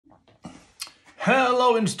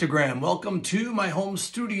Hello, Instagram. Welcome to my home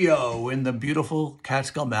studio in the beautiful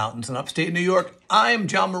Catskill Mountains in upstate New York. I'm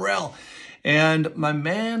John Morell, and my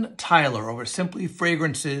man Tyler over at Simply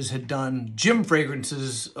Fragrances had done gym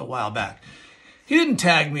fragrances a while back. He didn't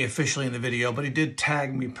tag me officially in the video, but he did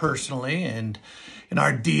tag me personally and in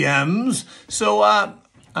our DMs. So I'm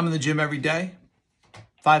in the gym every day,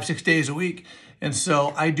 5-6 days a week. And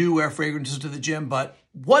so I do wear fragrances to the gym, but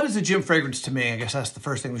what is a gym fragrance to me? I guess that's the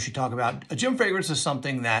first thing we should talk about. A gym fragrance is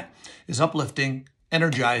something that is uplifting,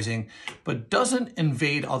 energizing, but doesn't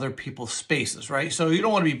invade other people's spaces, right? So you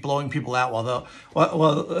don't want to be blowing people out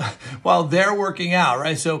while they're working out,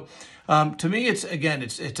 right? So to me,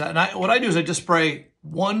 what I do is I just spray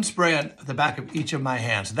one spray on the back of each of my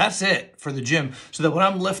hands. That's it for the gym, so that when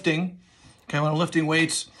I'm lifting, when I'm lifting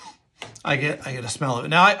weights, I get a smell of it.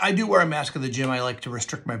 Now, I do wear a mask in the gym. I like to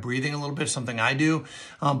restrict my breathing a little bit, something I do.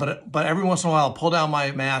 But every once in a while, I'll pull down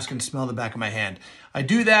my mask and smell the back of my hand. I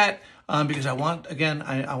do that because I want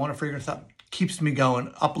a fragrance that keeps me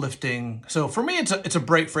going, uplifting. So for me, it's a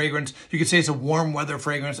bright fragrance. You could say it's a warm weather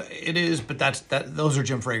fragrance. It is, but those are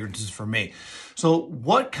gym fragrances for me. So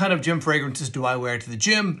what kind of gym fragrances do I wear to the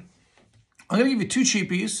gym? I'm going to give you two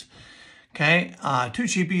cheapies. Okay, two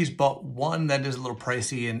cheapies, but one that is a little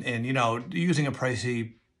pricey, and you know, using a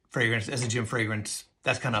pricey fragrance as a gym fragrance,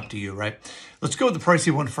 that's kind of up to you, right? Let's go with the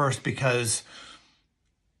pricey one first because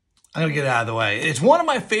I'm gonna get it out of the way. It's one of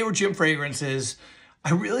my favorite gym fragrances.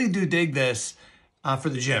 I really do dig this for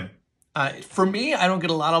the gym. For me, I don't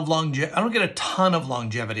get a ton of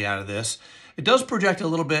longevity out of this. It does project a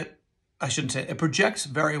little bit. I shouldn't say it projects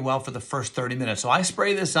very well for the first 30 minutes. So I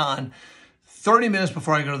spray this on 30 minutes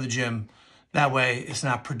before I go to the gym. That way, it's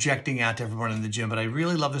not projecting out to everyone in the gym. But I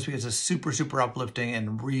really love this because it's super, super uplifting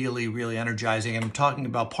and really, really energizing. And I'm talking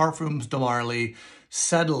about Parfums de Marly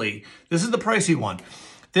Sedley. This is the pricey one.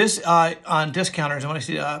 This on discounters, and when I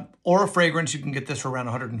see Aura fragrance, you can get this for around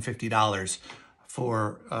 $150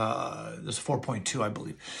 for this 4.2, I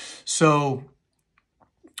believe. So,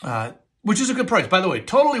 which is a good price, by the way.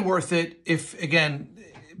 Totally worth it. If again,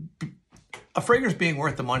 a fragrance being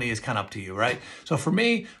worth the money is kind of up to you, right? So for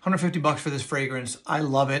me, $150 for this fragrance. I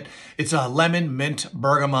love it. It's a lemon, mint,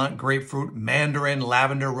 bergamot, grapefruit, mandarin,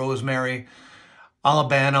 lavender, rosemary,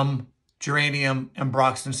 olibanum, geranium,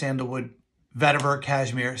 ambroxan, sandalwood, vetiver,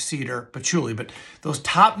 cashmere, cedar, patchouli. But those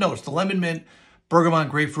top notes, the lemon, mint, bergamot,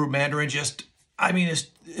 grapefruit, mandarin,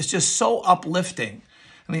 it's just so uplifting.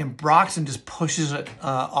 And the ambroxan just pushes it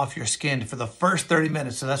off your skin for the first 30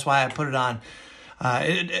 minutes. So that's why I put it on.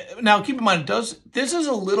 Now, keep in mind, this is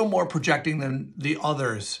a little more projecting than the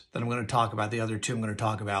others that I'm going to talk about, the other two I'm going to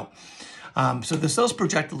talk about. So this does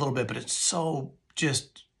project a little bit, but it's so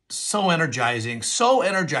energizing,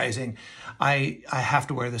 I have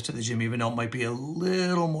to wear this to the gym, even though it might be a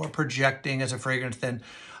little more projecting as a fragrance than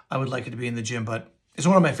I would like it to be in the gym. But it's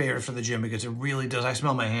one of my favorites for the gym because it really does. I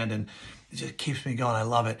smell my hand and it just keeps me going. I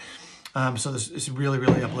love it. So this is really,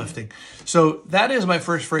 really uplifting. So that is my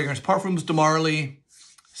first fragrance, Parfums de Marly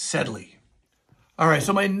Sedley. All right,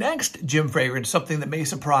 so my next gym fragrance, something that may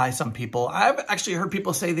surprise some people. I've actually heard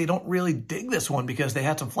people say they don't really dig this one because they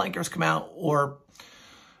had some flankers come out, or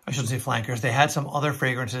I shouldn't say flankers, they had some other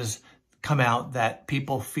fragrances come out that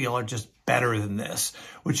people feel are just better than this,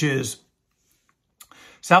 which is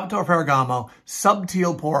Salvatore Ferragamo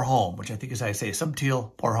Subtil Pour Homme, which I think is how I say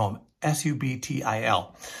Subtil Pour Homme,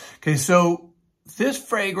 S-U-B-T-I-L. Okay, so this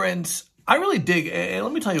fragrance, I really dig, and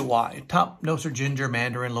let me tell you why. Top notes are ginger,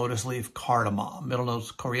 mandarin, lotus leaf, cardamom. Middle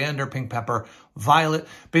notes, coriander, pink pepper, violet.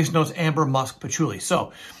 Base notes, amber, musk, patchouli.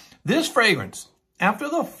 So this fragrance, after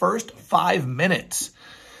the first 5 minutes,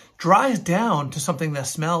 dries down to something that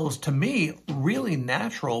smells, to me, really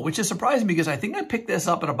natural, which is surprising because I think I picked this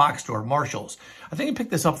up at a box store, Marshall's. I think I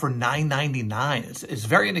picked this up for $9.99. It's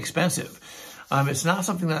very inexpensive. It's not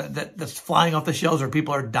something that's flying off the shelves or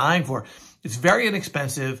people are dying for. It's very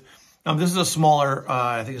inexpensive. This is a smaller,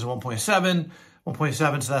 I think it's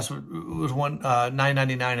 1.7, so that's what it was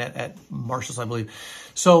 $9.99 at Marshall's, I believe.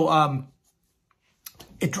 So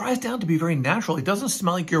it dries down to be very natural. It doesn't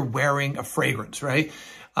smell like you're wearing a fragrance, right?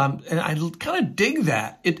 And I kind of dig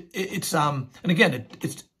that. And again,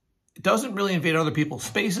 it doesn't really invade other people's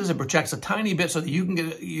spaces. It projects a tiny bit so that you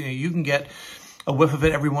can get a whiff of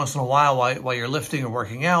it every once in a while you're lifting or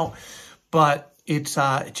working out. But it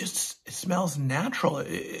smells natural.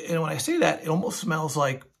 And when I say that, it almost smells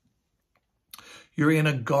like you're in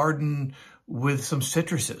a garden with some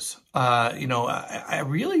citruses. I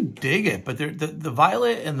really dig it. But the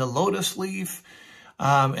violet and the lotus leaf,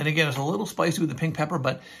 and again, it's a little spicy with the pink pepper,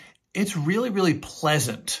 but it's really, really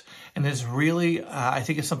pleasant. And it's really, I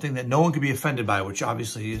think it's something that no one could be offended by, which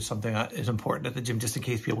obviously is something that is important at the gym, just in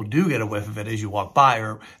case people do get a whiff of it as you walk by,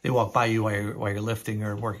 or they walk by you while you're lifting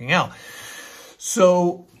or working out.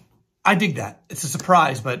 So I dig that. It's a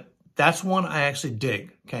surprise, but that's one I actually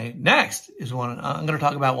dig. Okay. Next is one, I'm going to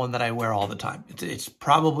talk about one that I wear all the time. It's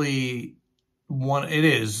probably it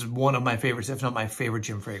is one of my favorites, if not my favorite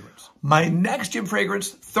gym fragrance. My next gym fragrance,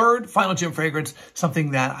 third, final gym fragrance,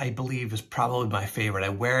 something that I believe is probably my favorite. I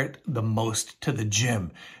wear it the most to the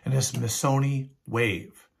gym, and it's Missoni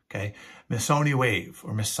Wave, okay? Missoni Wave,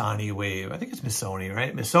 or Missoni Wave. I think it's Missoni,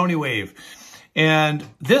 right? Missoni Wave. And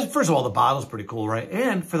this, first of all, the bottle's pretty cool, right?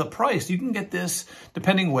 And for the price, you can get this,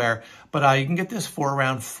 depending where, but you can get this for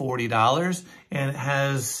around $40, and it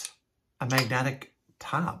has a magnetic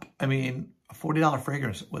top. I mean, a $40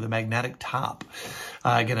 fragrance with a magnetic top,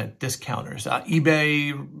 again, at discounters.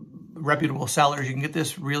 eBay, reputable sellers, you can get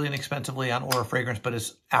this really inexpensively on Aura Fragrance, but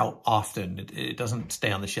it's out often. It doesn't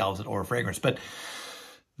stay on the shelves at Aura Fragrance. But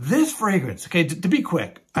this fragrance, okay, to be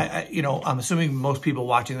quick, I'm assuming most people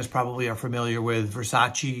watching this probably are familiar with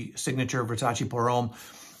Versace Signature, Versace Pour Homme,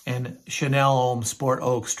 and Chanel Homme Sport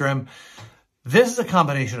Eau Extreme. This is a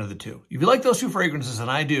combination of the two. If you like those two fragrances,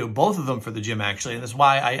 and I do, both of them for the gym actually, and that's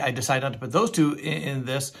why I decided not to put those two in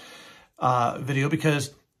this video,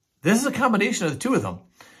 because this is a combination of the two of them.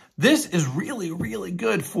 This is really, really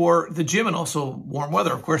good for the gym and also warm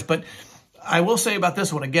weather, of course, but I will say about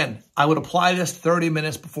this one, again, I would apply this 30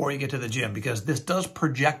 minutes before you get to the gym, because this does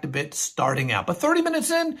project a bit starting out. But 30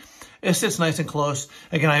 minutes in, it sits nice and close.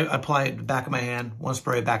 Again, I apply it back of my hand, one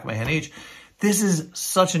spray, back of my hand each. This is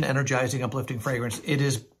such an energizing, uplifting fragrance. It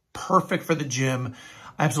is perfect for the gym.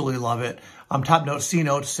 I absolutely love it. Top notes, C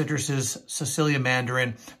notes, citruses, Sicilian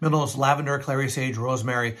mandarin. Middle notes, lavender, clary sage,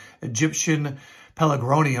 rosemary, Egyptian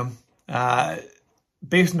pelargonium.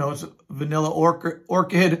 Base notes, vanilla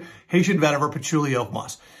orchid, Haitian vetiver, patchouli, oak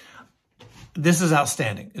moss. This is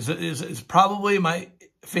outstanding. It's probably my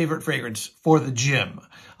favorite fragrance for the gym.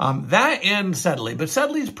 That and Sedley, but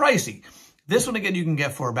Sedley is pricey. This one, again, you can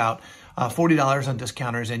get for about $40 on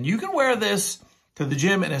discounters, and you can wear this to the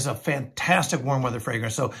gym, and it's a fantastic warm weather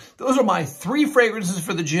fragrance. So those are my 3 fragrances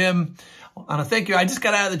for the gym. On a thank you, I just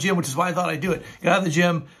got out of the gym, which is why I thought I'd do it. Got out of the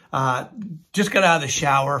gym, just got out of the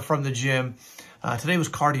shower from the gym. Today was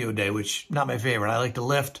cardio day, which not my favorite. I like to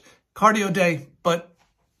lift. Cardio day, but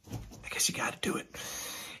I guess you got to do it.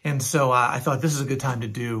 And so I thought this is a good time to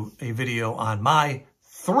do a video on my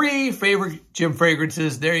 3 favorite gym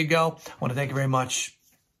fragrances. There you go. I want to thank you very much.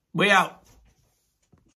 We out.